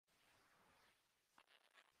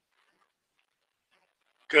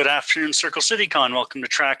Good afternoon, CircleCityCon. Welcome to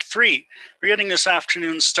track 3. We're getting this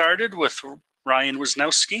afternoon started with Ryan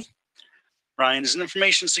Wisnowski. Ryan is an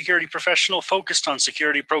information security professional focused on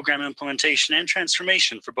security program implementation and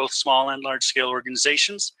transformation for both small and large-scale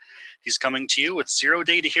organizations. He's coming to you with 0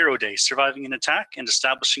 Day to Hero Day, surviving an attack and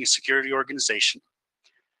establishing a security organization.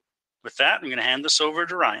 With that, I'm going to hand this over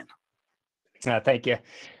to Ryan. Thank you.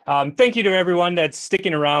 Thank you to everyone that's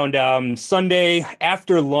sticking around. Sunday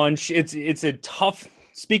after lunch, it's a tough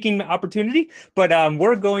speaking opportunity, but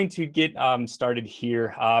we're going to get started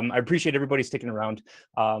here. I appreciate everybody sticking around.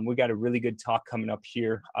 We got a really good talk coming up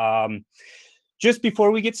here. Just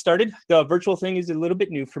before we get started, the virtual thing is a little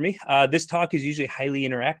bit new for me. This talk is usually highly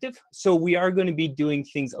interactive, so we are going to be doing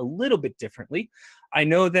things a little bit differently. I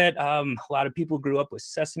know that a lot of people grew up with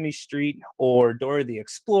Sesame Street or Dora the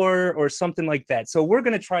Explorer or something like that, so we're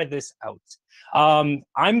going to try this out.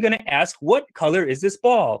 I'm going to ask, what color is this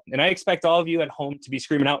ball? And I expect all of you at home to be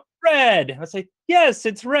screaming out, red. I'll say, yes,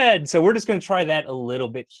 it's red. So we're just going to try that a little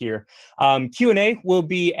bit here. Q&A will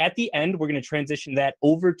be at the end. We're going to transition that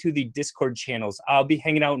over to the Discord channels. I'll be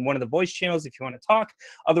hanging out in one of the voice channels if you want to talk.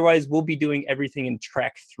 Otherwise, we'll be doing everything in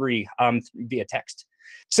track 3 via text.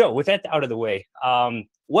 So with that out of the way,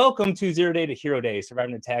 welcome to 0 Day to Hero Day,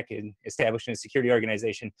 surviving an attack and establishing a security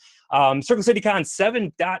organization. CircleCityCon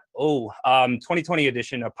 7.0, 2020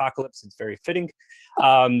 edition, Apocalypse. It's very fitting.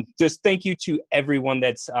 Just thank you to everyone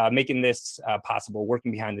that's making this possible,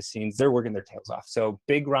 working behind the scenes. They're working their tails off. So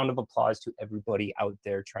big round of applause to everybody out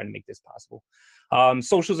there trying to make this possible.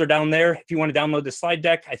 Socials are down there. If you want to download the slide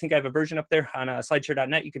deck, I think I have a version up there on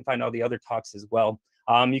slideshare.net. You can find all the other talks as well.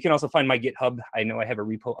 You can also find my GitHub. I know I have a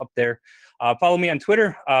repo up there. Follow me on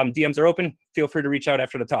Twitter. DMs are open. Feel free to reach out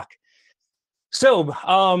after the talk. So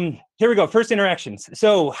here we go. First interactions.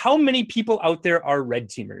 So how many people out there are red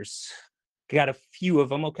teamers? Got a few of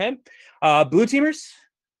them, okay. Blue teamers,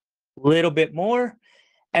 a little bit more.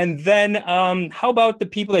 And then how about the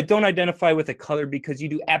people that don't identify with a color because you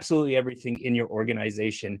do absolutely everything in your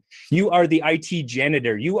organization? You are the IT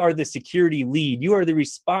janitor. You are the security lead. You are the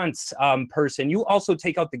response person. You also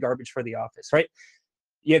take out the garbage for the office, right?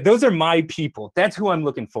 Yeah, those are my people. That's who I'm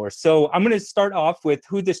looking for. So I'm going to start off with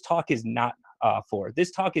who this talk is not for.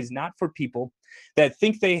 This talk is not for people that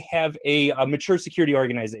think they have a mature security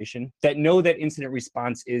organization, that know that incident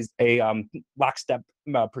response is a lockstep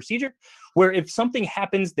procedure, where if something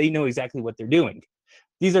happens, they know exactly what they're doing.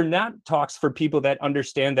 These are not talks for people that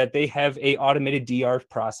understand that they have a automated DR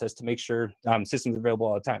process to make sure systems are available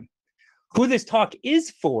all the time. Who this talk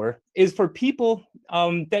is for people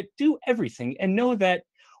that do everything and know that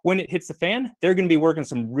when it hits the fan, they're going to be working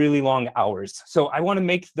some really long hours. So I want to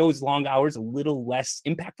make those long hours a little less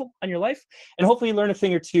impactful on your life, and hopefully learn a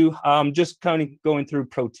thing or two, just kind of going through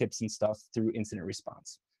pro tips and stuff through incident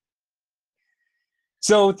response.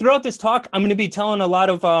 So throughout this talk, I'm going to be telling a lot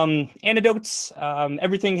of anecdotes.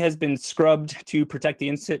 Everything has been scrubbed to protect the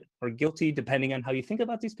innocent or guilty, depending on how you think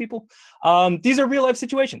about these people. These are real life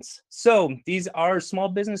situations. So these are small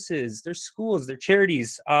businesses, they're schools, they're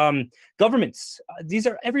charities, governments. These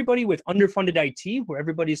are everybody with underfunded IT, where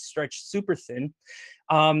everybody's stretched super thin.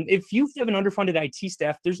 If you have an underfunded IT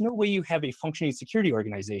staff, there's no way you have a functioning security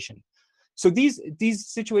organization. So these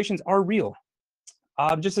situations are real.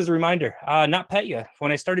 Just as a reminder, NotPetya,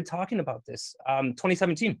 when I started talking about this,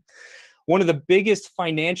 2017, one of the biggest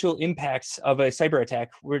financial impacts of a cyber attack,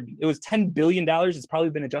 it was $10 billion. It's probably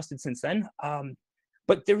been adjusted since then.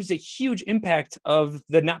 But there was a huge impact of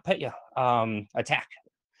the NotPetya attack.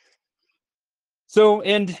 So,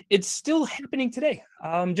 and it's still happening today,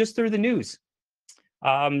 just through the news.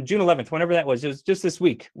 June 11th, whenever that was, it was just this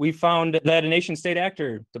week, we found that a nation-state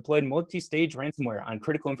actor deployed multi-stage ransomware on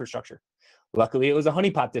critical infrastructure. Luckily, it was a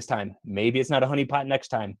honeypot this time. Maybe it's not a honeypot next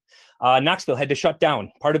time. Knoxville had to shut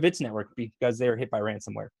down part of its network because they were hit by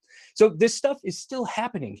ransomware. So this stuff is still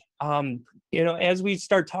happening. As we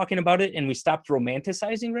start talking about it and we stopped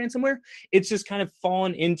romanticizing ransomware, it's just kind of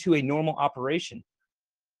fallen into a normal operation.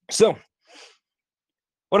 So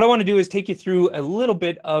what I want to do is take you through a little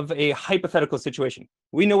bit of a hypothetical situation.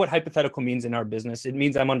 We know what hypothetical means in our business. It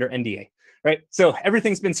means I'm under NDA, right? So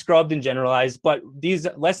everything's been scrubbed and generalized, but these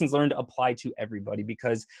lessons learned apply to everybody,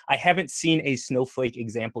 because I haven't seen a snowflake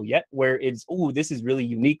example yet where it's, oh, this is really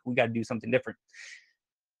unique. We got to do something different.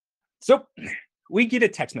 So we get a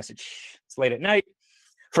text message. It's late at night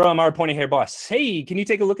from our pointy hair boss. Hey, can you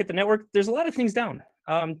take a look at the network? There's a lot of things down.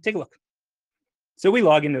 Take a look. So we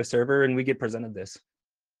log into a server and we get presented this.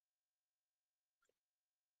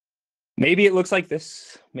 Maybe it looks like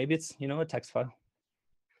this. Maybe it's, a text file.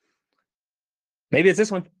 Maybe it's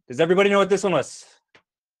this one. Does everybody know what this one was?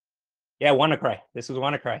 Yeah, WannaCry. This was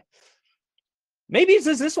WannaCry. Maybe it's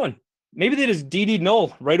just this one. Maybe they just DD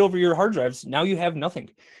null right over your hard drives. Now you have nothing.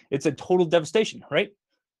 It's a total devastation, right?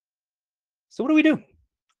 So what do we do?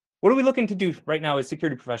 What are we looking to do right now as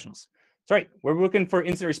security professionals? That's right. We're looking for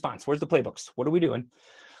incident response. Where's the playbooks? What are we doing?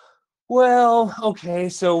 Well, okay,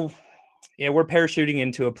 so yeah, we're parachuting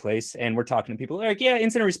into a place and we're talking to people like, yeah,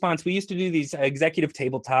 incident response. We used to do these executive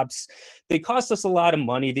tabletops. They cost us a lot of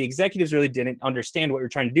money. The executives really didn't understand what we're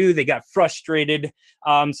trying to do. They got frustrated.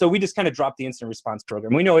 So we just kind of dropped the incident response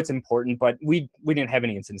program. We know it's important, but we didn't have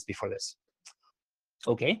any incidents before this.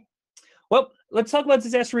 Okay. Well, let's talk about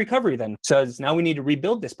disaster recovery then. So now we need to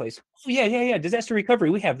rebuild this place. Oh, yeah. Disaster recovery.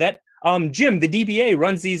 We have that. Jim, the DBA,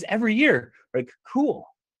 runs these every year. Like, cool.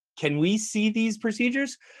 Can we see these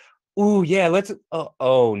procedures? Oh, yeah, let's,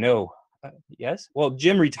 oh no. Yes? Well,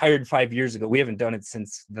 Jim retired 5 years ago. We haven't done it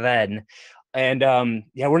since then. And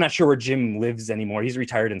yeah, we're not sure where Jim lives anymore. He's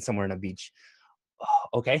retired and somewhere on a beach.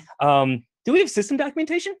 Oh, okay. Do we have system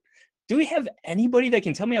documentation? Do we have anybody that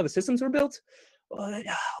can tell me how the systems were built?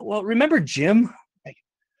 Well, remember Jim?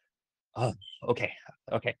 Oh, okay.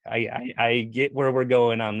 Okay. I get where we're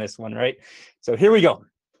going on this one, right? So here we go.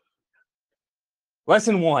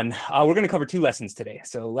 Lesson one, we're going to cover 2 lessons today.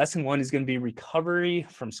 So lesson 1 is going to be recovery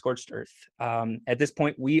from scorched earth. At this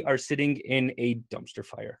point, we are sitting in a dumpster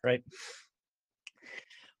fire, right?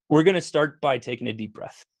 We're going to start by taking a deep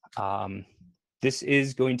breath. This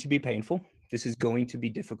is going to be painful. This is going to be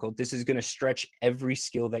difficult. This is going to stretch every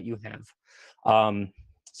skill that you have.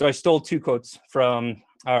 So I stole 2 quotes from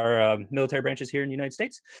our military branches here in the United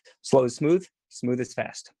States. Slow is smooth, smooth is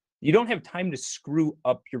fast. You don't have time to screw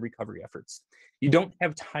up your recovery efforts. You don't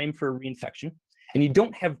have time for reinfection, and you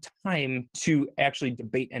don't have time to actually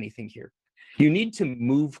debate anything here. You need to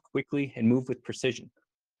move quickly and move with precision.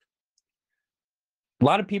 A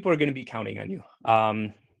lot of people are going to be counting on you.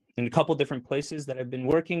 In a couple different places that I've been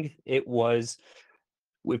working, it was,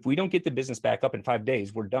 if we don't get the business back up in 5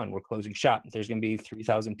 days, we're done. We're closing shop. There's going to be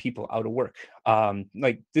 3,000 people out of work.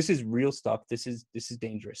 Like, this is real stuff. This is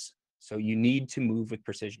dangerous. So you need to move with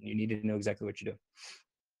precision. You need to know exactly what you're doing.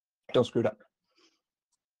 Don't screw it up.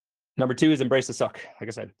 Number 2 is embrace the suck. Like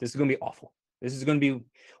I said, this is going to be awful. This is going to be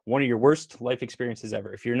one of your worst life experiences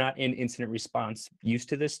ever. If you're not in incident response used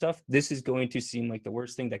to this stuff, this is going to seem like the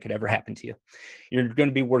worst thing that could ever happen to you. You're going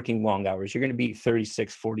to be working long hours. You're going to be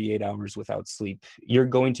 36, 48 hours without sleep. You're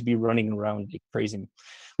going to be running around like crazy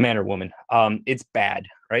man or woman. It's bad,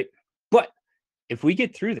 right? But if we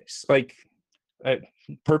get through this, like,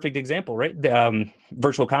 perfect example, right?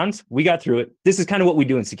 Virtual cons, we got through it. This is kind of what we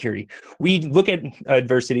do in security. We look at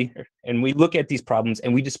adversity and we look at these problems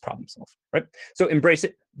and we just problem solve, right? So embrace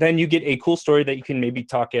it. Then you get a cool story that you can maybe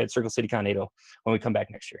talk at CircleCityCon 8.0 when we come back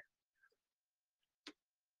next year.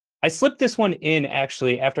 I slipped this one in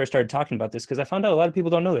actually after I started talking about this because I found out a lot of people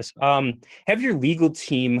don't know this. Have your legal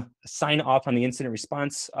team sign off on the incident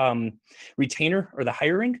response retainer or the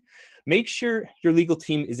hiring. Make sure your legal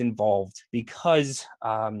team is involved because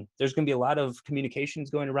there's going to be a lot of communications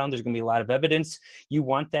going around. There's going to be a lot of evidence. You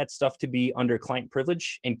want that stuff to be under client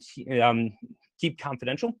privilege and keep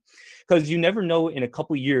confidential because you never know in a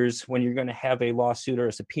couple of years when you're going to have a lawsuit or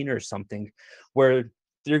a subpoena or something where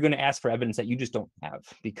they're going to ask for evidence that you just don't have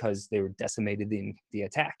because they were decimated in the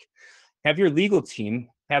attack. Have your legal team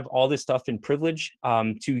have all this stuff in privilege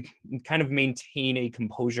to kind of maintain a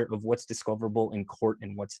composure of what's discoverable in court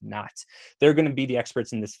and what's not. They're going to be the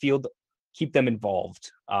experts in this field. Keep them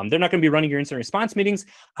involved. They're not going to be running your incident response meetings.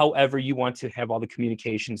 However, you want to have all the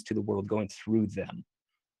communications to the world going through them.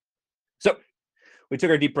 So we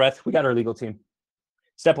took our deep breath. We got our legal team.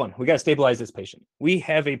 Step 1, we got to stabilize this patient. We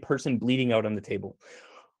have a person bleeding out on the table.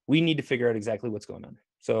 We need to figure out exactly what's going on.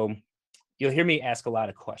 So you'll hear me ask a lot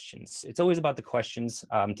of questions. It's always about the questions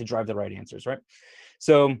to drive the right answers, right?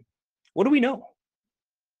 So what do we know?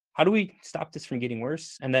 How do we stop this from getting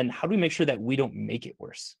worse? And then how do we make sure that we don't make it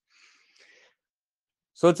worse?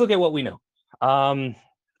 So let's look at what we know.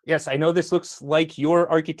 Yes, I know this looks like your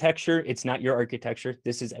architecture. It's not your architecture.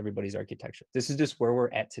 This is everybody's architecture. This is just where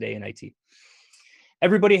we're at today in IT.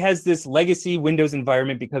 Everybody has this legacy Windows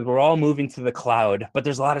environment because we're all moving to the cloud, but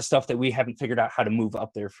there's a lot of stuff that we haven't figured out how to move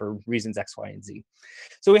up there for reasons X, Y, and Z.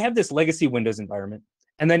 So we have this legacy Windows environment.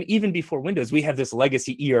 And then even before Windows, we have this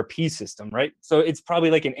legacy ERP system, right? So it's probably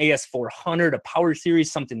like an AS400, a Power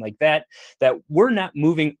Series, something like that, that we're not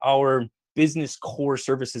moving our business core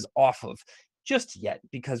services off of just yet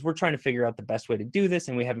because we're trying to figure out the best way to do this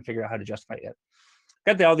and we haven't figured out how to justify it yet.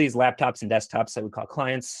 Got all these laptops and desktops that we call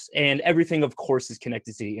clients, and everything, of course, is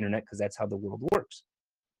connected to the internet because that's how the world works.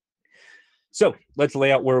 So let's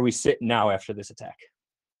lay out where we sit now after this attack.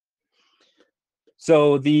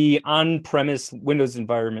 So the on-premise Windows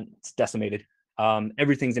environment is decimated.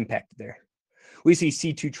 everything's impacted there. We see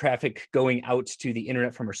C2 traffic going out to the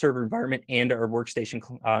internet from our server environment and our workstation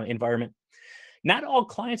environment. Not all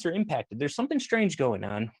clients are impacted. There's something strange going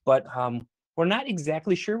on, but we're not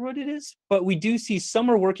exactly sure what it is, but we do see some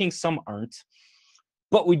are working, some aren't.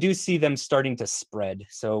 But we do see them starting to spread.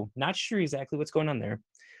 So not sure exactly what's going on there.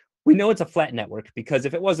 We know it's a flat network because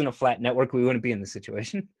if it wasn't a flat network, we wouldn't be in this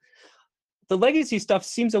situation. The legacy stuff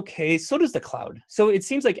seems okay. So does the cloud. So it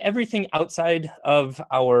seems like everything outside of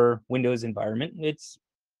our Windows environment, it's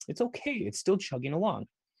okay. It's still chugging along.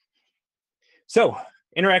 So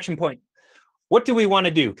interaction point. What do we want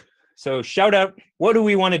to do? So shout out, what do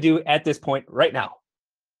we want to do at this point right now?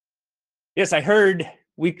 Yes, I heard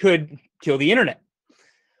we could kill the internet.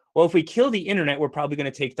 Well, if we kill the internet, we're probably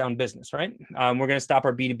going to take down business, right? We're going to stop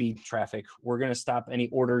our B2B traffic. We're going to stop any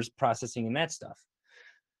orders processing and that stuff.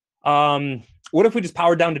 What if we just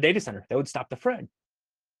powered down the data center? That would stop the FRED.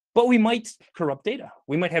 But we might corrupt data.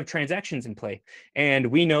 We might have transactions in play. And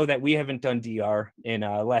we know that we haven't done DR in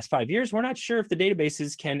the last 5 years. We're not sure if the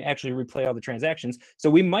databases can actually replay all the transactions. So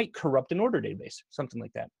we might corrupt an order database, something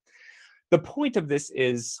like that. The point of this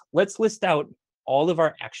is let's list out all of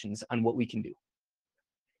our actions on what we can do.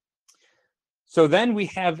 So then we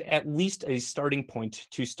have at least a starting point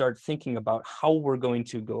to start thinking about how we're going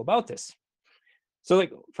to go about this. So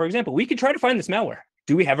like, for example, we could try to find this malware.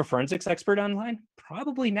 Do we have a forensics expert online?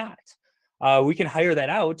 Probably not. We can hire that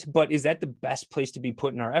out, but is that the best place to be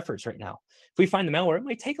putting our efforts right now? If we find the malware, it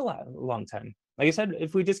might take a long time. Like I said,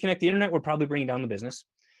 if we disconnect the internet, we're probably bringing down the business.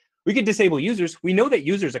 We could disable users. We know that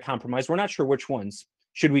users are compromised. We're not sure which ones.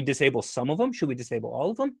 Should we disable some of them? Should we disable all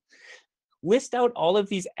of them? List out all of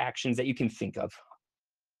these actions that you can think of,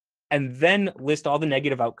 and then list all the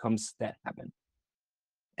negative outcomes that happen.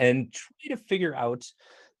 And try to figure out,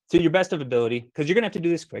 to your best of ability, because you're going to have to do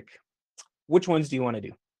this quick, which ones do you want to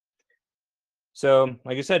do? So,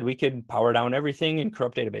 like I said, we could power down everything and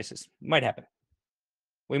corrupt databases. It might happen.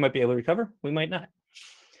 We might be able to recover. We might not.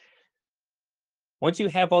 Once you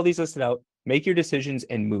have all these listed out, make your decisions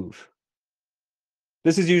and move.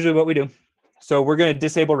 This is usually what we do. So we're going to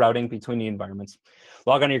disable routing between the environments.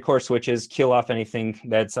 Log on to your core switches, kill off anything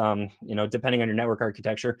that's, depending on your network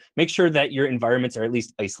architecture. Make sure that your environments are at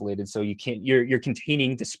least isolated, so you're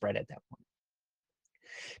containing the spread at that point.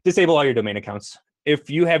 Disable all your domain accounts.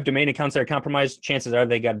 If you have domain accounts that are compromised, chances are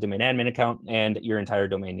they got a domain admin account, and your entire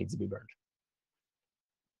domain needs to be burned.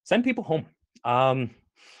 Send people home.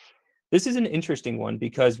 This is an interesting one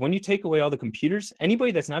because when you take away all the computers,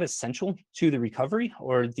 anybody that's not essential to the recovery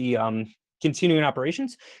or the continuing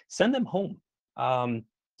operations, send them home.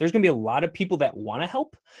 There's going to be a lot of people that want to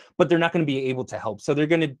help, but they're not going to be able to help. So they're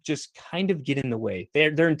going to just kind of get in the way.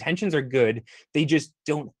 Their intentions are good. They just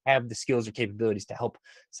don't have the skills or capabilities to help.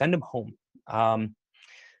 Send them home.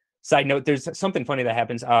 Side note, there's something funny that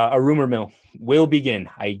happens. A rumor mill will begin,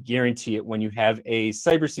 I guarantee it, when you have a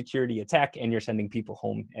cybersecurity attack and you're sending people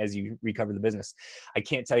home as you recover the business. I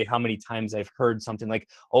can't tell you how many times I've heard something like,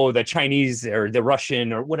 oh, the Chinese or the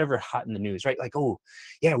Russian or whatever hot in the news, right? Like, oh,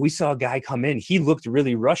 yeah, we saw a guy come in. He looked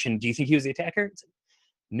really Russian. Do you think he was the attacker? It's like,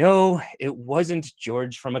 no, it wasn't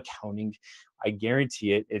George from accounting. I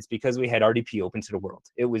guarantee it. It's because we had RDP open to the world.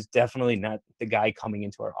 It was definitely not the guy coming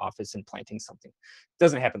into our office and planting something. It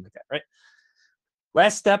doesn't happen like that, right?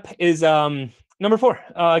 Last step is number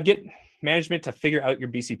 4. Get management to figure out your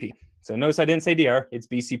BCP. So notice I didn't say DR, it's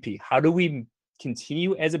BCP. How do we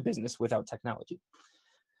continue as a business without technology?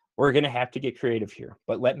 We're going to have to get creative here,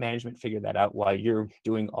 but let management figure that out while you're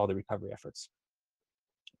doing all the recovery efforts.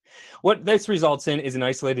 What this results in is an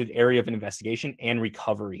isolated area of investigation and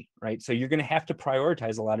recovery, right? So you're going to have to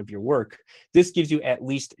prioritize a lot of your work. This gives you at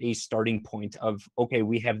least a starting point of, okay,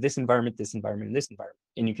 we have this environment, and this environment,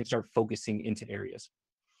 and you can start focusing into areas.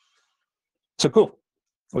 So cool.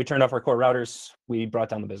 We turned off our core routers. We brought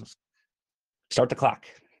down the business. Start the clock.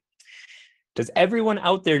 Does everyone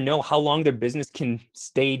out there know how long their business can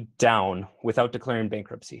stay down without declaring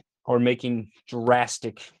bankruptcy or making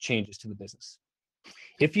drastic changes to the business?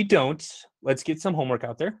 If you don't, let's get some homework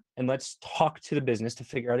out there and let's talk to the business to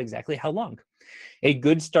figure out exactly how long. A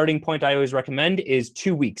good starting point I always recommend is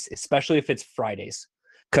 2 weeks, especially if it's Fridays,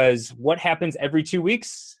 because what happens every 2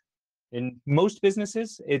 weeks in most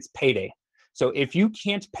businesses, it's payday. So if you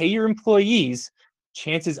can't pay your employees,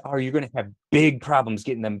 chances are you're going to have big problems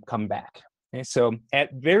getting them come back. Okay, so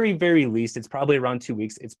at very, very least, it's probably around 2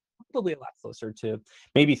 weeks. It's probably a lot closer to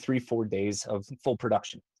maybe 3-4 days of full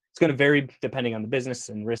production. It's going to vary depending on the business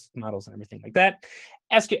and risk models and everything like that.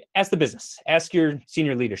 Ask the business, ask your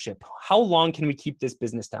senior leadership, how long can we keep this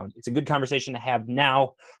business down? It's a good conversation to have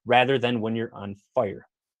now rather than when you're on fire.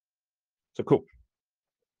 So cool.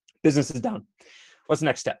 Business is down. What's the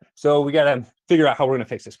next step? So we got to figure out how we're going to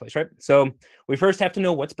fix this place, right? So we first have to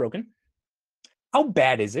know what's broken. How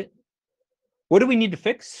bad is it? What do we need to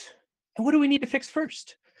fix? And what do we need to fix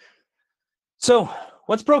first? So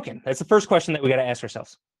what's broken? That's the first question that we got to ask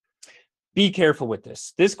ourselves. Be careful with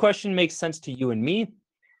this. This question makes sense to you and me.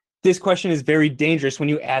 This question is very dangerous when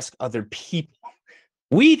you ask other people.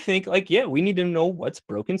 We think like, yeah, we need to know what's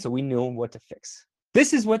broken so we know what to fix.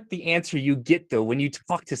 This is what the answer you get, though, when you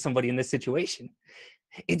talk to somebody in this situation.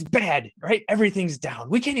 It's bad, right? Everything's down.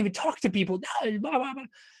 We can't even talk to people. Blah, blah, blah.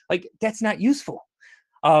 Like, that's not useful.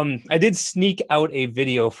 I did sneak out a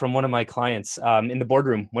video from one of my clients in the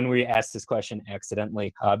boardroom when we asked this question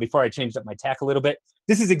accidentally before I changed up my tack a little bit.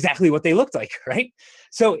 This is exactly what they looked like, right?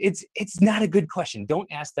 So it's not a good question. Don't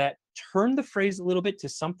ask that. Turn the phrase a little bit to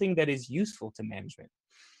something that is useful to management.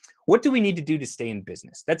 What do we need to do to stay in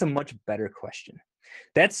business? That's a much better question.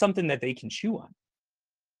 That's something that they can chew on.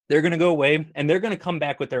 They're going to go away and they're going to come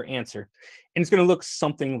back with their answer. And it's going to look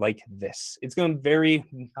something like this. It's going to vary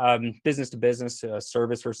business to business,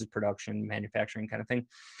 service versus production, manufacturing kind of thing.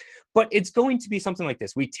 But it's going to be something like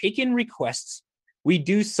this. We take in requests. We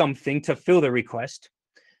do something to fill the request.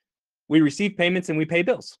 We receive payments and we pay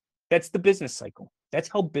bills. That's the business cycle. That's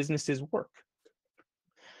how businesses work.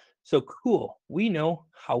 So cool. We know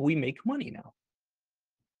how we make money now.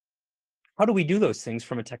 How do we do those things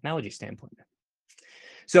from a technology standpoint?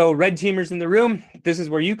 So red teamers in the room, this is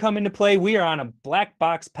where you come into play. We are on a black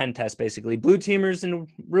box pen test, basically. Blue teamers in the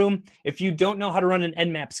room, if you don't know how to run an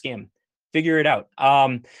Nmap scam, figure it out.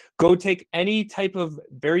 Go take any type of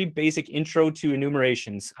very basic intro to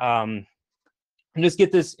enumerations and just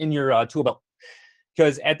get this in your tool belt.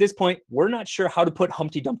 Because at this point, we're not sure how to put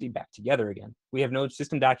Humpty Dumpty back together again. We have no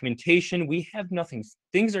system documentation. We have nothing.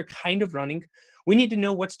 Things are kind of running. We need to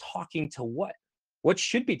know what's talking to what. What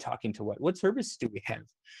should be talking to what? What service do we have?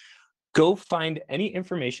 Go find any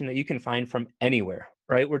information that you can find from anywhere,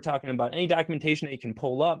 right? We're talking about any documentation that you can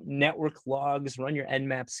pull up, network logs, run your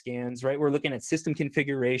Nmap scans, right? We're looking at system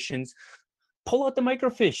configurations. Pull out the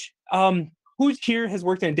microfiche. Who's here has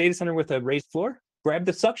worked in a data center with a raised floor? Grab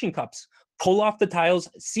the suction cups, pull off the tiles,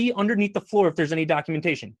 see underneath the floor if there's any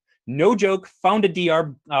documentation. No joke, found a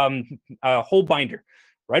DR, a whole binder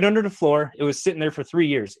right under the floor. It was sitting there for 3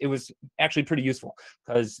 years. It was actually pretty useful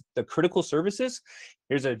because the critical services,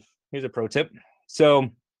 here's a pro tip. So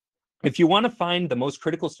if you want to find the most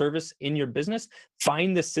critical service in your business,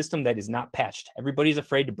 find the system that is not patched. Everybody's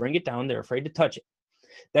afraid to bring it down. They're afraid to touch it.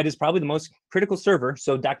 That is probably the most critical server.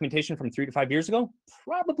 So documentation from 3 to 5 years ago,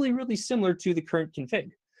 probably really similar to the current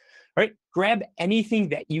config, right? Grab anything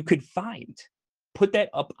that you could find, put that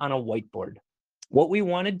up on a whiteboard. What we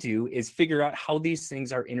want to do is figure out how these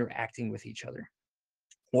things are interacting with each other.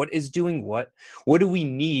 What is doing what? What do we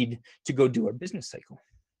need to go do our business cycle?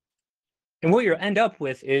 And what you'll end up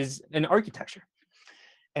with is an architecture.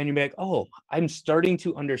 And you'll be like, oh, I'm starting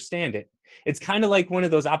to understand it. It's kind of like one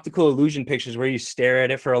of those optical illusion pictures where you stare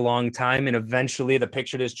at it for a long time and eventually the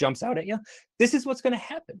picture just jumps out at you. This is what's going to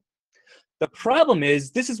happen. The problem is,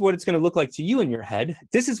 this is what it's going to look like to you in your head.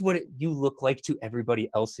 This is what you look like to everybody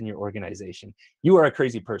else in your organization. You are a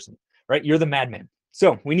crazy person, right? You're the madman.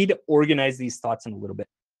 So we need to organize these thoughts in a little bit.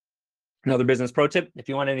 Another business pro tip, if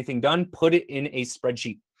you want anything done, put it in a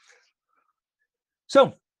spreadsheet.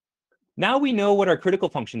 So now we know what our critical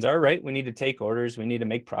functions are, right? We need to take orders. We need to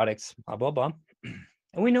make products, blah, blah, blah.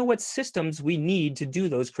 And we know what systems we need to do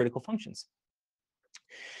those critical functions.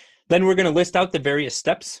 Then we're going to list out the various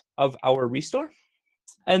steps of our restore.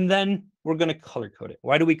 And then we're going to color code it.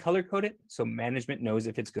 Why do we color code it? So management knows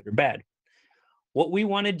if it's good or bad. What we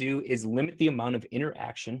want to do is limit the amount of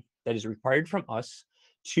interaction that is required from us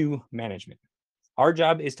to management. Our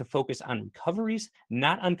job is to focus on recoveries,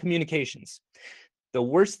 not on communications. The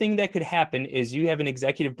worst thing that could happen is you have an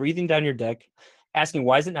executive breathing down your deck, asking,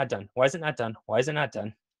 why is it not done? Why is it not done? Why is it not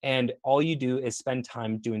done? And all you do is spend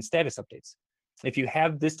time doing status updates. If you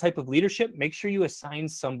have this type of leadership, make sure you assign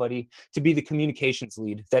somebody to be the communications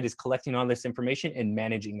lead that is collecting all this information and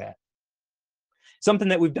managing that. Something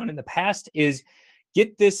that we've done in the past is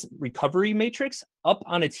get this recovery matrix up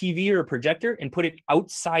on a TV or a projector and put it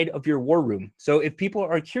outside of your war room. So if people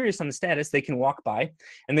are curious on the status, they can walk by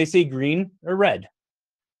and they say green or red.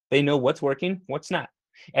 They know what's working, what's not.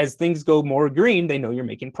 As things go more green, they know you're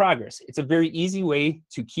making progress. It's a very easy way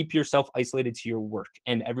to keep yourself isolated to your work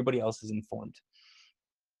and everybody else is informed.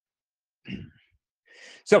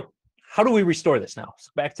 So how do we restore this now?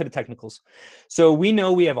 So back to the technicals. So we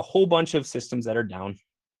know we have a whole bunch of systems that are down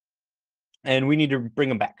and we need to bring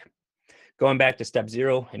them back. Going back to step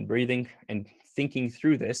 0 and breathing and thinking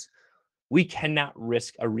through this, we cannot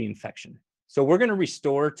risk a reinfection. So we're going to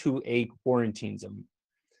restore to a quarantine zone.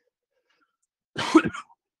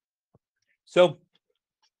 So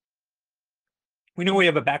we know we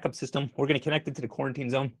have a backup system. We're going to connect it to the quarantine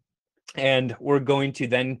zone, and we're going to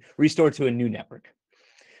then restore to a new network.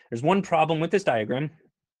 There's one problem with this diagram.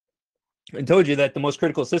 I told you that the most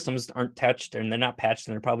critical systems aren't touched, and they're not patched,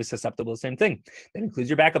 and they're probably susceptible to the same thing. That includes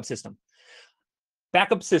your backup system.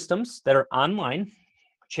 Backup systems that are online,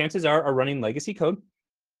 chances are running legacy code,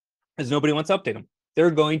 as nobody wants to update them. They're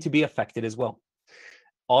going to be affected as well.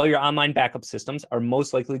 All your online backup systems are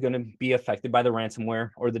most likely going to be affected by the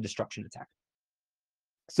ransomware or the destruction attack.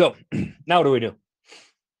 So now what do we do?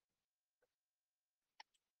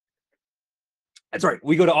 That's right.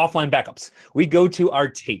 We go to offline backups. We go to our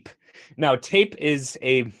tape. Now, tape is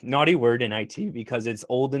a naughty word in IT because it's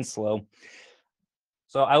old and slow.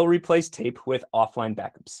 So I will replace tape with offline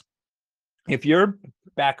backups. If your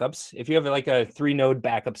backups, if you have like a 3-node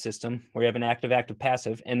backup system where you have an active,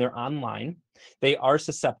 passive, and they're online, they are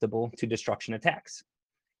susceptible to destruction attacks.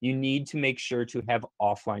 You need to make sure to have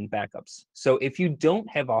offline backups. So if you don't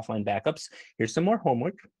have offline backups, here's some more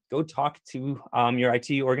homework. Go talk to your IT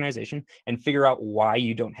organization and figure out why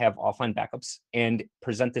you don't have offline backups and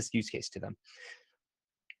present this use case to them.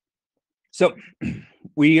 So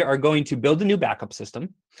we are going to build a new backup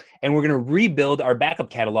system, and we're going to rebuild our backup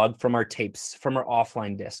catalog from our tapes, from our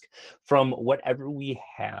offline disk, from whatever we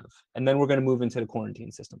have. And then we're going to move into the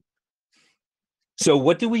quarantine system. So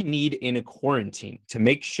what do we need in a quarantine to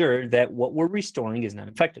make sure that what we're restoring is not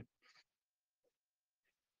infected?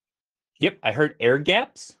 Yep, I heard air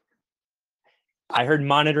gaps. I heard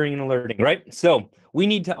monitoring and alerting, right? So we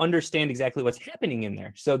need to understand exactly what's happening in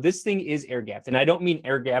there. So this thing is air gapped, and I don't mean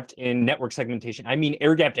air gapped in network segmentation. I mean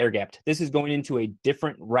air gapped. This is going into a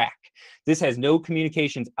different rack. This has no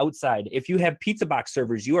communications outside. If you have pizza box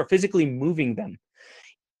servers, you are physically moving them.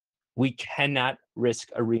 We cannot risk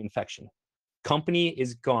a reinfection. Company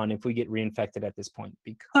is gone if we get reinfected at this point,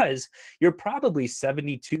 because you're probably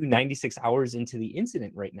 72, 96 hours into the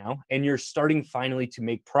incident right now, and you're starting finally to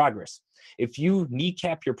make progress. If you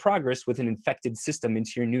kneecap your progress with an infected system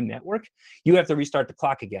into your new network, you have to restart the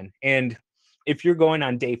clock again. And if you're going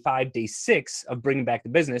on day 5, day 6 of bringing back the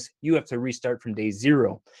business, you have to restart from day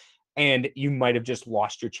 0. And you might have just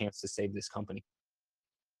lost your chance to save this company.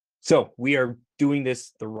 So we are doing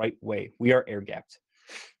this the right way. We are air gapped.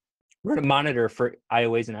 We're going to monitor for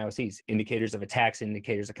IOAs and IOCs, indicators of attacks,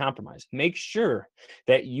 indicators of compromise. Make sure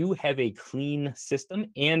that you have a clean system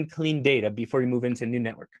and clean data before you move into a new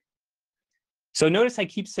network. So notice I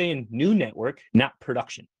keep saying new network, not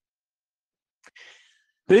production.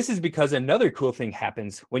 This is because another cool thing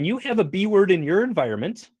happens. When you have a B word in your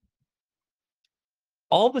environment,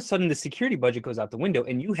 all of a sudden the security budget goes out the window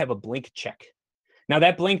and you have a blank check. Now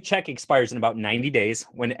that blank check expires in about 90 days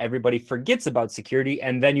when everybody forgets about security,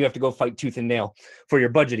 and then you have to go fight tooth and nail for your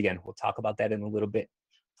budget again. We'll talk about that in a little bit.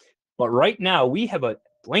 But right now we have a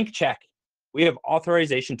blank check. We have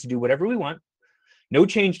authorization to do whatever we want. No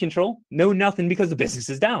change control, no nothing, because the business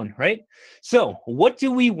is down, right? So what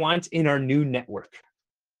do we want in our new network?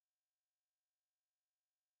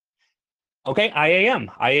 Okay, IAM.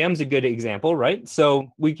 IAM is a good example, right?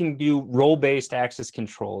 So we can do role-based access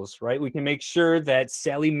controls, right? We can make sure that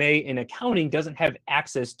Sally Mae in accounting doesn't have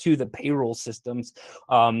access to the payroll systems,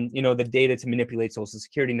 the data to manipulate social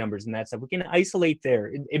security numbers and that stuff. We can isolate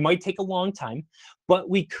there. It might take a long time, but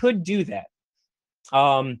we could do that.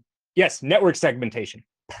 Yes, network segmentation,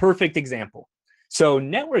 perfect example. So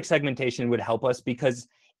network segmentation would help us because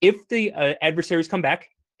if the adversaries come back,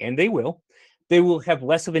 and they will have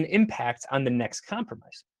less of an impact on the next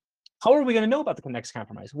compromise. How are we going to know about the next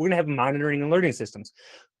compromise? We're going to have monitoring and alerting systems.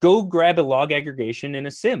 Go grab a log aggregation in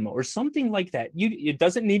a SIM or something like that. It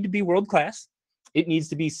doesn't need to be world-class. It needs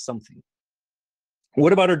to be something.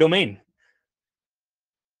 What about our domain?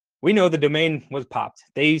 We know the domain was popped.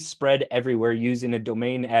 They spread everywhere using a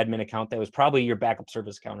domain admin account that was probably your backup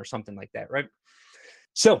service account or something like that, right?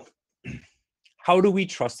 So how do we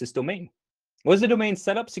trust this domain? Was the domain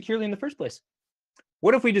set up securely in the first place?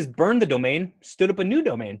 What if we just burned the domain, stood up a new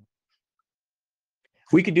domain?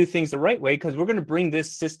 We could do things the right way because we're going to bring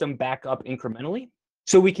this system back up incrementally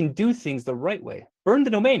so we can do things the right way. Burn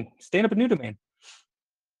the domain, stand up a new domain.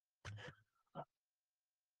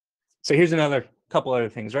 So here's another couple other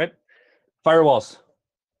things, right? Firewalls.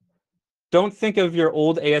 Don't think of your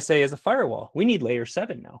old ASA as a firewall. We need layer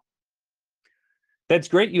 7 now. That's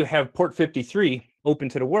great. You have port 53 open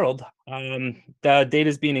to the world. The data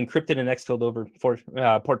is being encrypted and exfilled over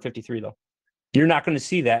port 53, though. You're not going to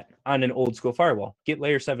see that on an old school firewall. Get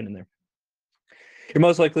layer 7 in there. You're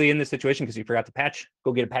most likely in this situation because you forgot to patch.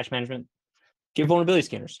 Go get a patch management. Get vulnerability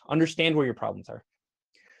scanners. Understand where your problems are.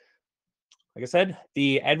 Like I said,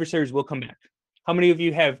 the adversaries will come back. How many of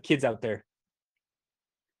you have kids out there?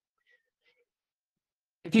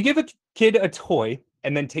 If you give a kid a toy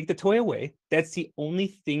and then take the toy away, that's the only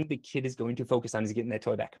thing the kid is going to focus on is getting that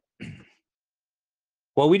toy back.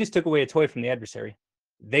 Well, we just took away a toy from the adversary.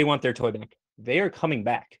 They want their toy back. They are coming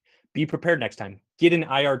back. Be prepared next time. Get an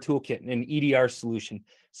IR toolkit, an EDR solution,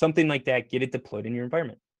 something like that. Get it deployed in your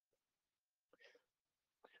environment.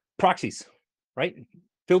 Proxies, right?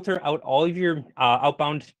 Filter out all of your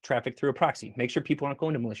outbound traffic through a proxy. Make sure people aren't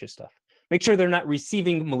going to malicious stuff. Make sure they're not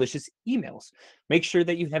receiving malicious emails. Make sure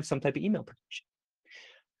that you have some type of email protection.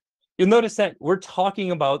 You'll notice that we're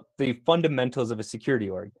talking about the fundamentals of a security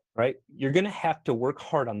org, right? You're going to have to work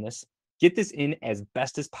hard on this. Get this in as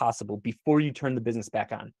best as possible before you turn the business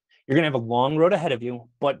back on. You're going to have a long road ahead of you,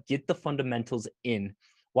 but get the fundamentals in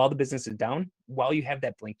while the business is down, while you have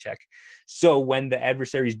that blank check. So when the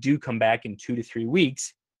adversaries do come back in 2 to 3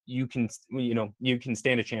 weeks, you can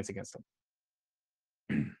stand a chance against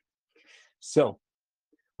them. So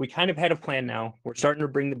we kind of had a plan now. We're starting to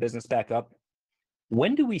bring the business back up.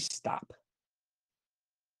 When do we stop?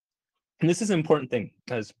 And this is an important thing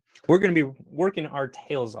because we're going to be working our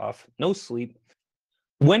tails off, no sleep.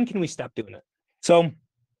 When can we stop doing it? So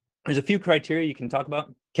there's a few criteria you can talk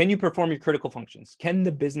about. Can you perform your critical functions? Can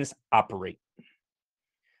the business operate?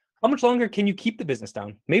 How much longer can you keep the business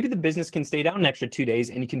down? Maybe the business can stay down an extra 2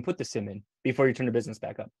 days and you can put the SIM in before you turn the business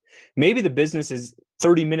back up. Maybe the business is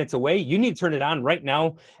 30 minutes away. You need to turn it on right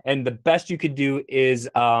now. And the best you could do is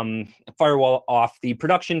firewall off the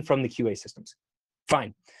production from the QA systems.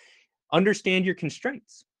 Fine. Understand your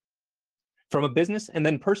constraints from a business and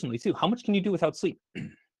then personally too. How much can you do without sleep?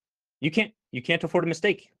 You can't afford a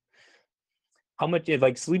mistake. How much,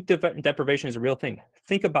 like sleep deprivation is a real thing.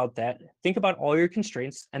 Think about that. Think about all your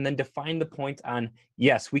constraints and then define the point on,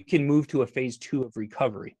 yes, we can move to a phase 2 of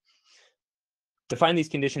recovery. Define these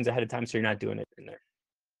conditions ahead of time so you're not doing it in there.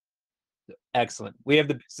 Excellent. We have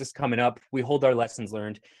the business coming up. We hold our lessons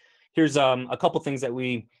learned. Here's a couple things that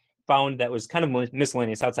we found that was kind of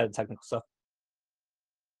miscellaneous outside of technical stuff.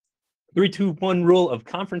 3-2-1 rule of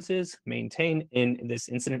conferences maintain in this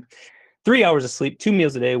incident. 3 hours of sleep, 2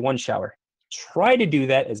 meals a day, 1 shower. Try to do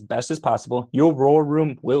that as best as possible. Your war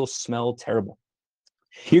room will smell terrible.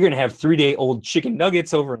 You're going to have 3-day-old chicken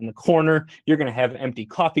nuggets over in the corner. You're going to have empty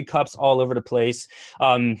coffee cups all over the place. We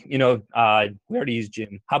already used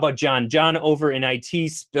Jim. How about John? John over in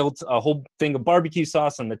IT spilt a whole thing of barbecue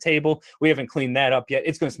sauce on the table. We haven't cleaned that up yet.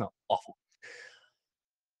 It's going to smell awful.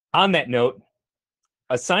 On that note,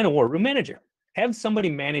 assign a war room manager. Have somebody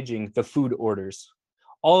managing the food orders,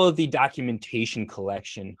 all of the documentation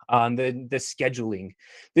collection, the scheduling.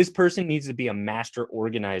 This person needs to be a master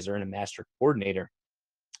organizer and a master coordinator.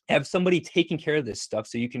 Have somebody taking care of this stuff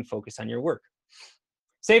so you can focus on your work.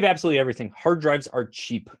 Save absolutely everything. Hard drives are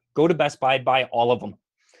cheap. Go to Best Buy, buy all of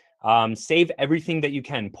them. Save everything that you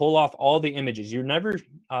can. Pull off all the images. You're never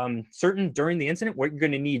certain during the incident what you're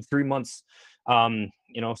going to need 3 months,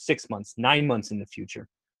 6 months, 9 months in the future.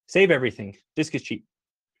 Save everything. Disk is cheap.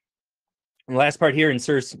 And the last part here,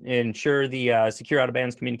 ensure the secure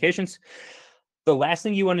out-of-bands communications. The last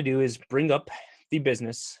thing you want to do is bring up the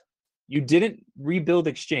business. You didn't rebuild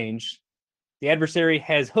Exchange. The adversary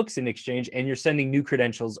has hooks in Exchange, and you're sending new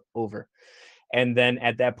credentials over. And then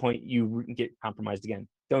at that point, you get compromised again.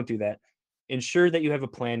 Don't do that. Ensure that you have a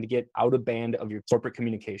plan to get out of band of your corporate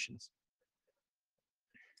communications.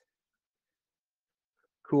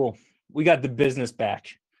 Cool. We got the business back.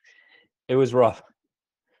 It was rough.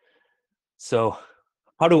 So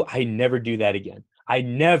how do I never do that again? I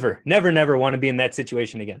never want to be in that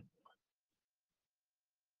situation again.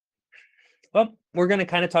 Well, we're going to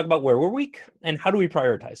kind of talk about where we're weak and how do we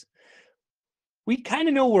prioritize. We kind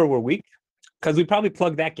of know where we're weak because we probably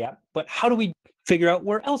plugged that gap, but how do we figure out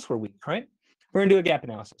where else we're weak, right? We're going to do a gap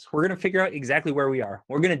analysis. We're going to figure out exactly where we are.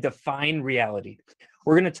 We're going to define reality.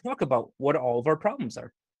 We're going to talk about what all of our problems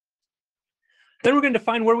are. Then we're going to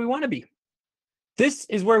define where we want to be. This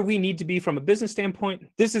is where we need to be from a business standpoint.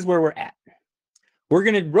 This is where we're at. We're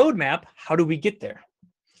going to roadmap, how do we get there?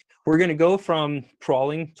 We're going to go from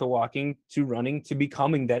crawling to walking to running to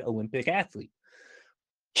becoming that Olympic athlete.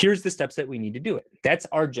 Here's the steps that we need to do it. That's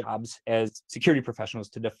our jobs as security professionals,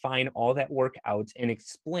 to define all that work out and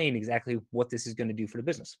explain exactly what this is going to do for the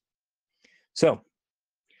business. So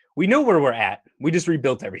we know where we're at. We just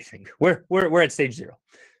rebuilt everything. We're at stage 0.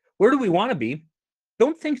 Where do we want to be?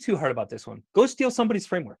 Don't think too hard about this one. Go steal somebody's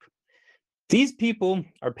framework. These people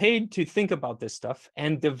are paid to think about this stuff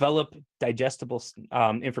and develop digestible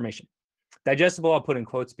information. Digestible, I'll put in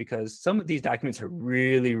quotes because some of these documents are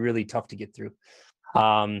really, really tough to get through.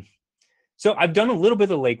 So I've done a little bit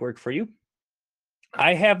of legwork for you.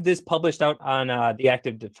 I have this published out on the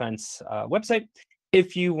Active Defense website.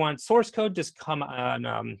 If you want source code, just come on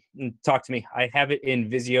and talk to me. I have it in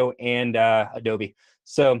Visio and Adobe.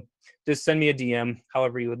 So just send me a DM,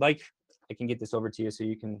 however you would like. I can get this over to you so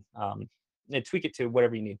you can tweak it to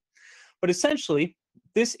whatever you need. But essentially,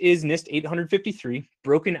 this is NIST 853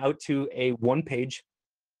 broken out to a one-page,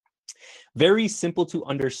 very simple to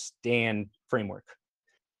understand framework.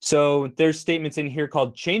 So there's statements in here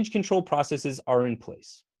called change control processes are in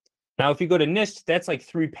place. Now, if you go to NIST, that's like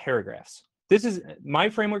 3 paragraphs. This is, my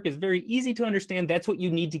framework is very easy to understand. That's what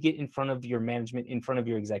you need to get in front of your management, in front of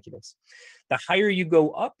your executives. The higher you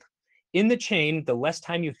go up in the chain, the less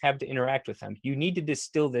time you have to interact with them. You need to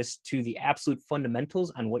distill this to the absolute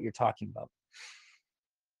fundamentals on what you're talking about.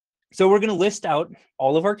 So we're going to list out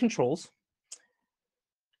all of our controls.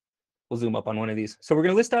 We'll zoom up on one of these. So we're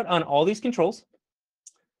going to list out on all these controls.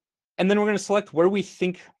 And then we're going to select where we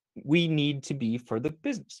think we need to be for the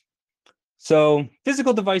business. So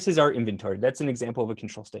physical devices are inventoried. That's an example of a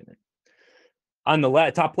control statement. On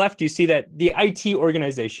the top left, you see that the IT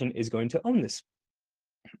organization is going to own this.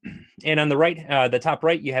 And on the right, the top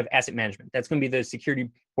right, you have asset management. That's going to be the security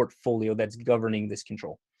portfolio that's governing this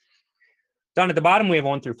control. Down at the bottom, we have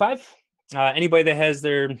 1 through 5. Anybody that has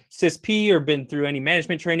their CISP or been through any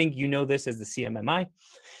management training, you know this as the CMMI.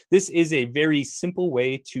 This is a very simple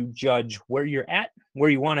way to judge where you're at, where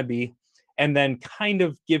you want to be, and then kind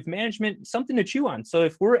of give management something to chew on. So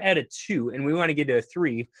if we're at a 2 and we want to get to a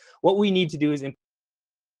 3, what we need to do is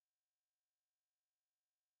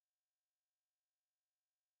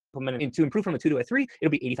implement it to improve from a 2 to a 3,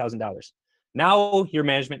 it'll be $80,000. Now your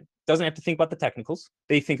management doesn't have to think about the technicals.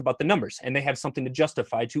 They think about the numbers, and they have something to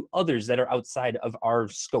justify to others that are outside of our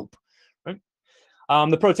scope. Right?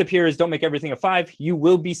 The pro tip here is don't make everything a 5. You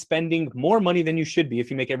will be spending more money than you should be if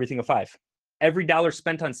you make everything a 5. Every dollar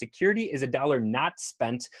spent on security is a dollar not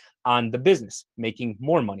spent on the business, making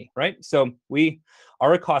more money, right? So we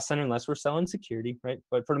are a cost center unless we're selling security, right?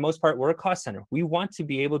 But for the most part, we're a cost center. We want to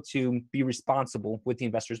be able to be responsible with the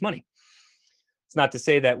investor's money. It's not to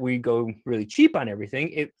say that we go really cheap on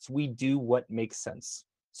everything. It's we do what makes sense.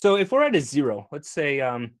 So if we're at a 0, let's say,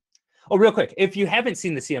 real quick, if you haven't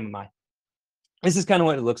seen the CMMI, this is kind of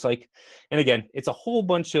what it looks like. And again, it's a whole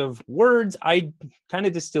bunch of words. I kind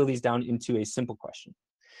of distill these down into a simple question.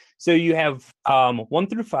 So you have 1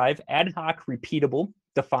 through 5, ad hoc, repeatable,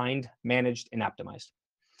 defined, managed, and optimized.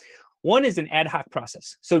 1 is an ad hoc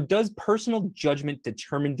process. So does personal judgment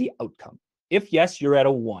determine the outcome? If yes, you're at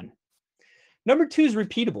a 1. Number 2 is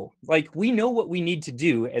repeatable. Like we know what we need to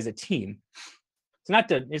do as a team. It's not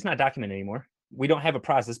documented anymore. We don't have a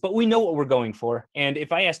process, but we know what we're going for. And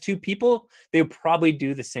if I ask 2 people, they'll probably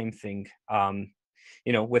do the same thing,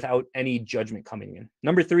 without any judgment coming in.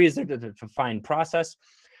 Number 3 is the defined process,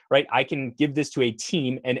 right? I can give this to a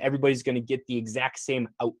team and everybody's going to get the exact same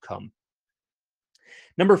outcome.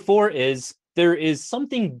 Number 4 is there is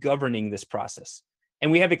something governing this process,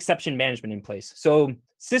 and we have exception management in place. So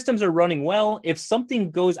systems are running well. If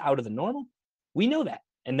something goes out of the normal, we know that,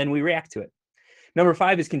 and then we react to it. Number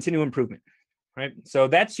 5 is continual improvement. Right? So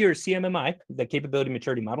that's your CMMI, the capability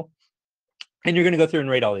maturity model. And you're going to go through and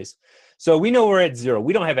rate all these. So we know we're at 0.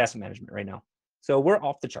 We don't have asset management right now. So we're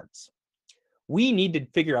off the charts. We need to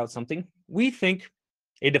figure out something. We think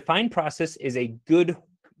a defined process is a good,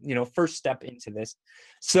 first step into this.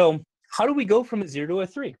 So how do we go from a 0 to a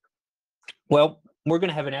 3? Well, we're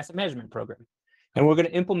going to have an asset management program. And we're going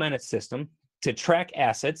to implement a system to track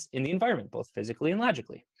assets in the environment, both physically and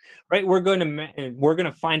logically. Right? We're going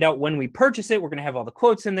to find out when we purchase it. We're going to have all the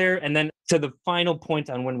quotes in there, and then to the final point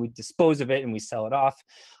on when we dispose of it and we sell it off.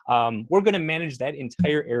 We're going to manage that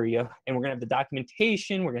entire area, and we're going to have the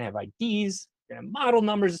documentation. We're going to have IDs, we're going to have model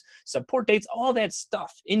numbers, support dates, all that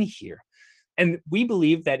stuff in here. And we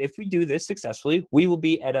believe that if we do this successfully, we will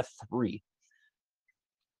be at a 3.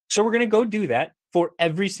 So we're going to go do that for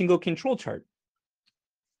every single control chart.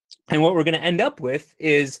 And what we're going to end up with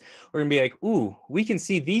is we're going to be like, ooh, we can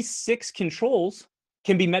see these 6 controls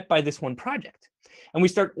can be met by this one project. And we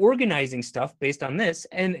start organizing stuff based on this.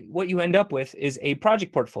 And what you end up with is a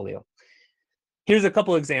project portfolio. Here's a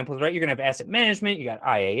couple examples, right? You're going to have asset management, you got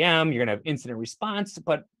IAM, you're going to have incident response.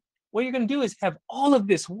 But what you're going to do is have all of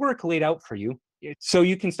this work laid out for you so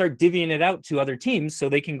you can start divvying it out to other teams so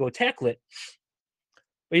they can go tackle it.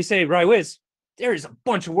 But you say, right, Wiz, there is a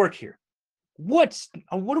bunch of work here. What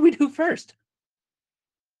do we do first?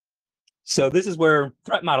 So this is where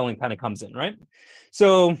threat modeling kind of comes in, right?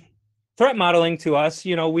 So threat modeling to us,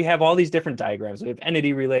 we have all these different diagrams. We have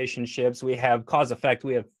entity relationships, we have cause effect,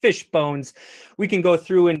 we have fish bones. We can go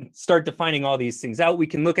through and start defining all these things out. We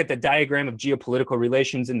can look at the diagram of geopolitical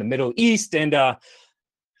relations in the Middle East, and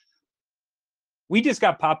we just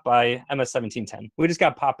got popped by MS-1710. We just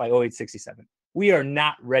got popped by 0867. We are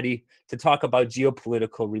not ready to talk about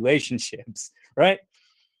geopolitical relationships, right?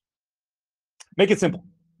 Make it simple.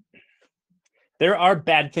 There are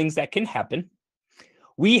bad things that can happen.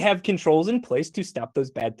 We have controls in place to stop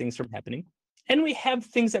those bad things from happening. And we have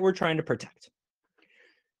things that we're trying to protect.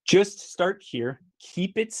 Just start here.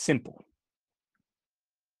 Keep it simple.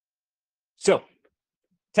 So,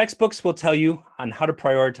 textbooks will tell you on how to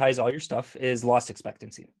prioritize all your stuff is loss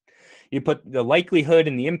expectancy. You put the likelihood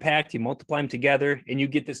and the impact, you multiply them together, and you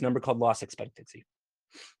get this number called loss expectancy.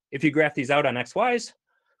 If you graph these out on XYs,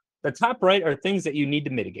 the top right are things that you need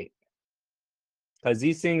to mitigate, because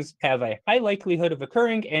these things have a high likelihood of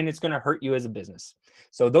occurring and it's going to hurt you as a business.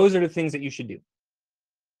 So those are the things that you should do.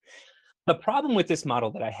 The problem with this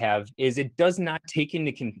model that I have is it does not take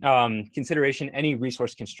into consideration any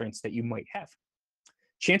resource constraints that you might have.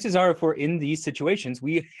 Chances are, if we're in these situations,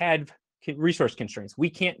 we had resource constraints.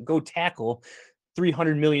 We can't go tackle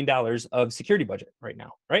 $300 million of security budget right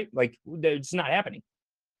now, right? Like, it's not happening.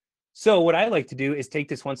 So what I like to do is take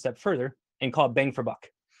this one step further and call it bang for buck.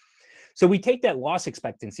 So we take that loss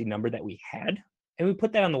expectancy number that we had and we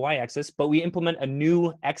put that on the y-axis, but we implement a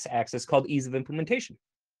new x-axis called ease of implementation.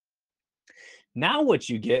 Now what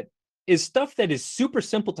you get is stuff that is super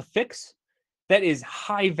simple to fix, that is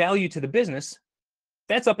high value to the business.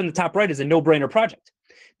 That's up in the top right as a no-brainer project.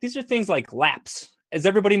 These are things like LAPS. Does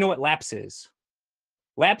everybody know what LAPS is?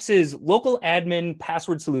 LAPS is Local Admin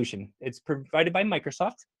Password Solution. It's provided by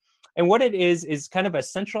Microsoft. And what it is kind of a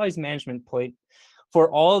centralized management point for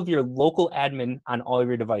all of your local admin on all of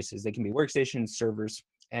your devices. They can be workstations, servers.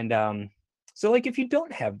 And so like if you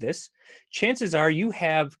don't have this, chances are you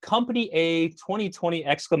have company A 2020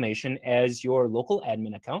 exclamation as your local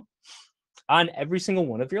admin account on every single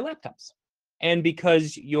one of your laptops. And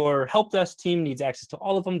because your help desk team needs access to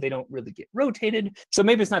all of them, they don't really get rotated. So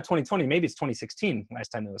maybe it's not 2020, maybe it's 2016 last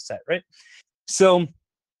time it was set, right? So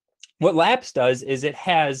what LAPS does is it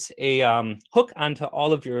has a hook onto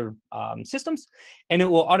all of your systems, and it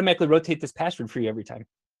will automatically rotate this password for you every time.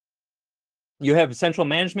 You have central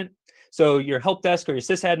management. So your help desk or your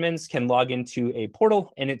sysadmins can log into a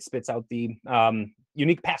portal and it spits out the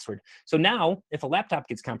unique password. So now if a laptop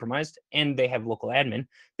gets compromised and they have local admin,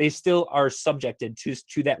 they still are subjected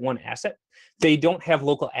to that one asset. They don't have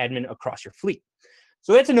local admin across your fleet.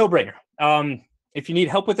 So that's a no-brainer. If you need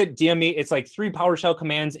help with it, DM me. It's like 3 PowerShell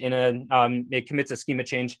commands in it commits a schema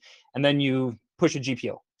change, and then you push a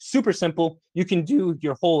GPO. Super simple. You can do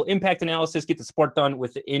your whole impact analysis, get the support done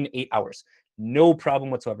within 8 hours. No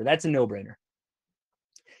problem whatsoever. That's a no-brainer.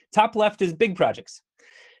 Top left is big projects.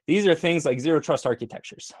 These are things like zero trust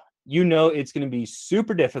architectures. You know it's going to be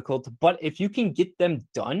super difficult, but if you can get them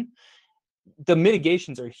done, the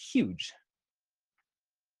mitigations are huge.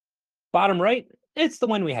 Bottom right, it's the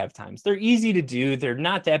one we have times. They're easy to do. They're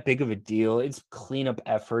not that big of a deal. It's cleanup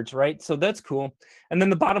efforts, right? So that's cool. And then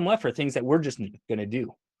the bottom left are things that we're just going to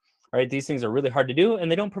do, right? These things are really hard to do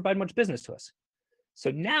and they don't provide much business to us.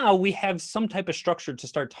 So now we have some type of structure to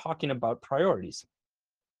start talking about priorities.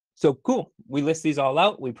 So cool. We list these all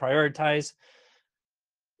out. We prioritize.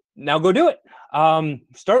 Now go do it.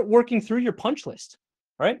 Start working through your punch list,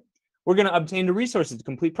 right? We're going to obtain the resources to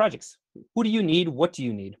complete projects. Who do you need? What do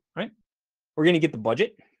you need, right? We're going to get the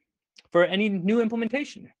budget for any new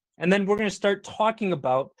implementation. And then we're going to start talking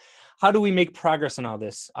about how do we make progress on all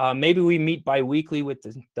this. Maybe we meet bi-weekly with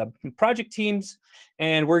the project teams,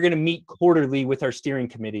 and we're going to meet quarterly with our steering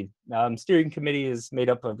committee. Steering committee is made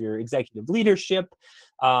up of your executive leadership.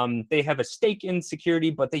 They have a stake in security,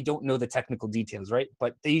 but they don't know the technical details, right?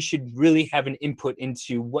 But they should really have an input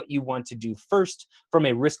into what you want to do first from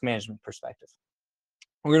a risk management perspective.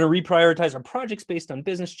 We're going to reprioritize our projects based on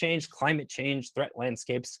business change, climate change, threat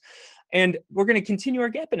landscapes, and we're going to continue our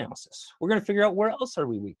gap analysis. We're going to figure out where else are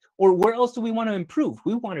we weak, or where else do we want to improve.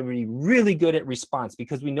 We want to be really good at response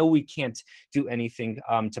because we know we can't do anything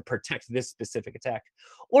to protect this specific attack.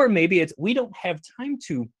 Or maybe it's we don't have time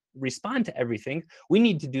to respond to everything. We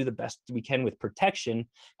need to do the best we can with protection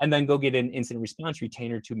and then go get an incident response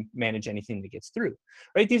retainer to manage anything that gets through,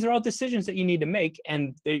 right? These are all decisions that you need to make,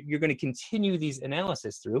 and you're going to continue these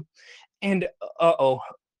analysis through. And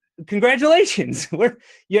congratulations,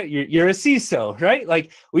 you're a CISO, right?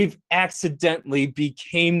 Like we've accidentally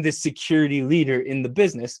became the security leader in the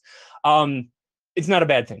business. It's not a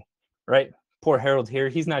bad thing, right? poor Harold here,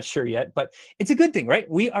 he's not sure yet, but it's a good thing, right?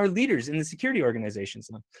 We are leaders in the security organizations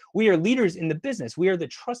now. We are leaders in the business. We are the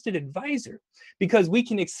trusted advisor because we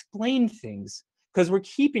can explain things, because we're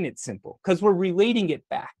keeping it simple, because we're relating it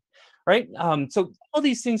back, right? So all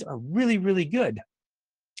these things are really, really good.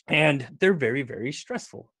 And they're very, very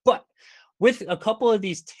stressful. But with a couple of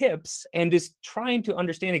these tips and just trying to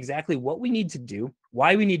understand exactly what we need to do,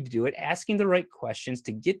 why we need to do it, asking the right questions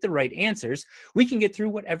to get the right answers, we can get through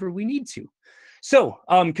whatever we need to. So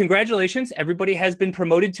congratulations, everybody has been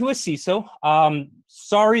promoted to a CISO.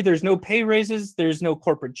 Sorry, there's no pay raises, there's no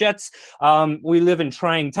corporate jets. We live in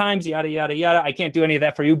trying times, yada, yada, yada. I can't do any of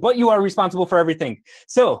that for you, but you are responsible for everything.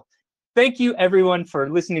 So thank you everyone for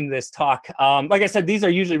listening to this talk. Like I said, these are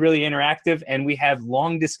usually really interactive and we have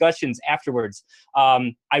long discussions afterwards.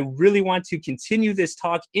 I really want to continue this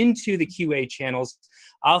talk into the QA channels.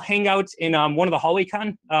 I'll hang out in one of the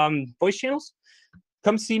HallwayCon voice channels.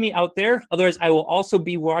 Come see me out there. Otherwise, I will also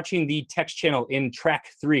be watching the text channel in track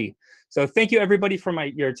 3. So thank you everybody for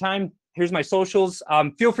your time. Here's my socials.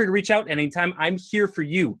 Feel free to reach out anytime. I'm here for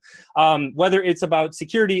you. Whether it's about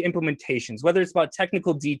security implementations, whether it's about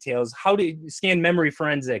technical details, how to scan memory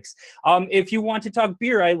forensics. If you want to talk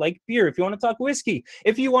beer, I like beer. If you want to talk whiskey,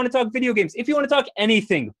 if you want to talk video games, if you want to talk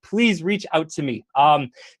anything, please reach out to me.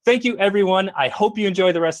 Thank you, everyone. I hope you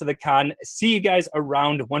enjoy the rest of the con. See you guys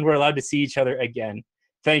around when we're allowed to see each other again.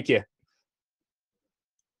 Thank you.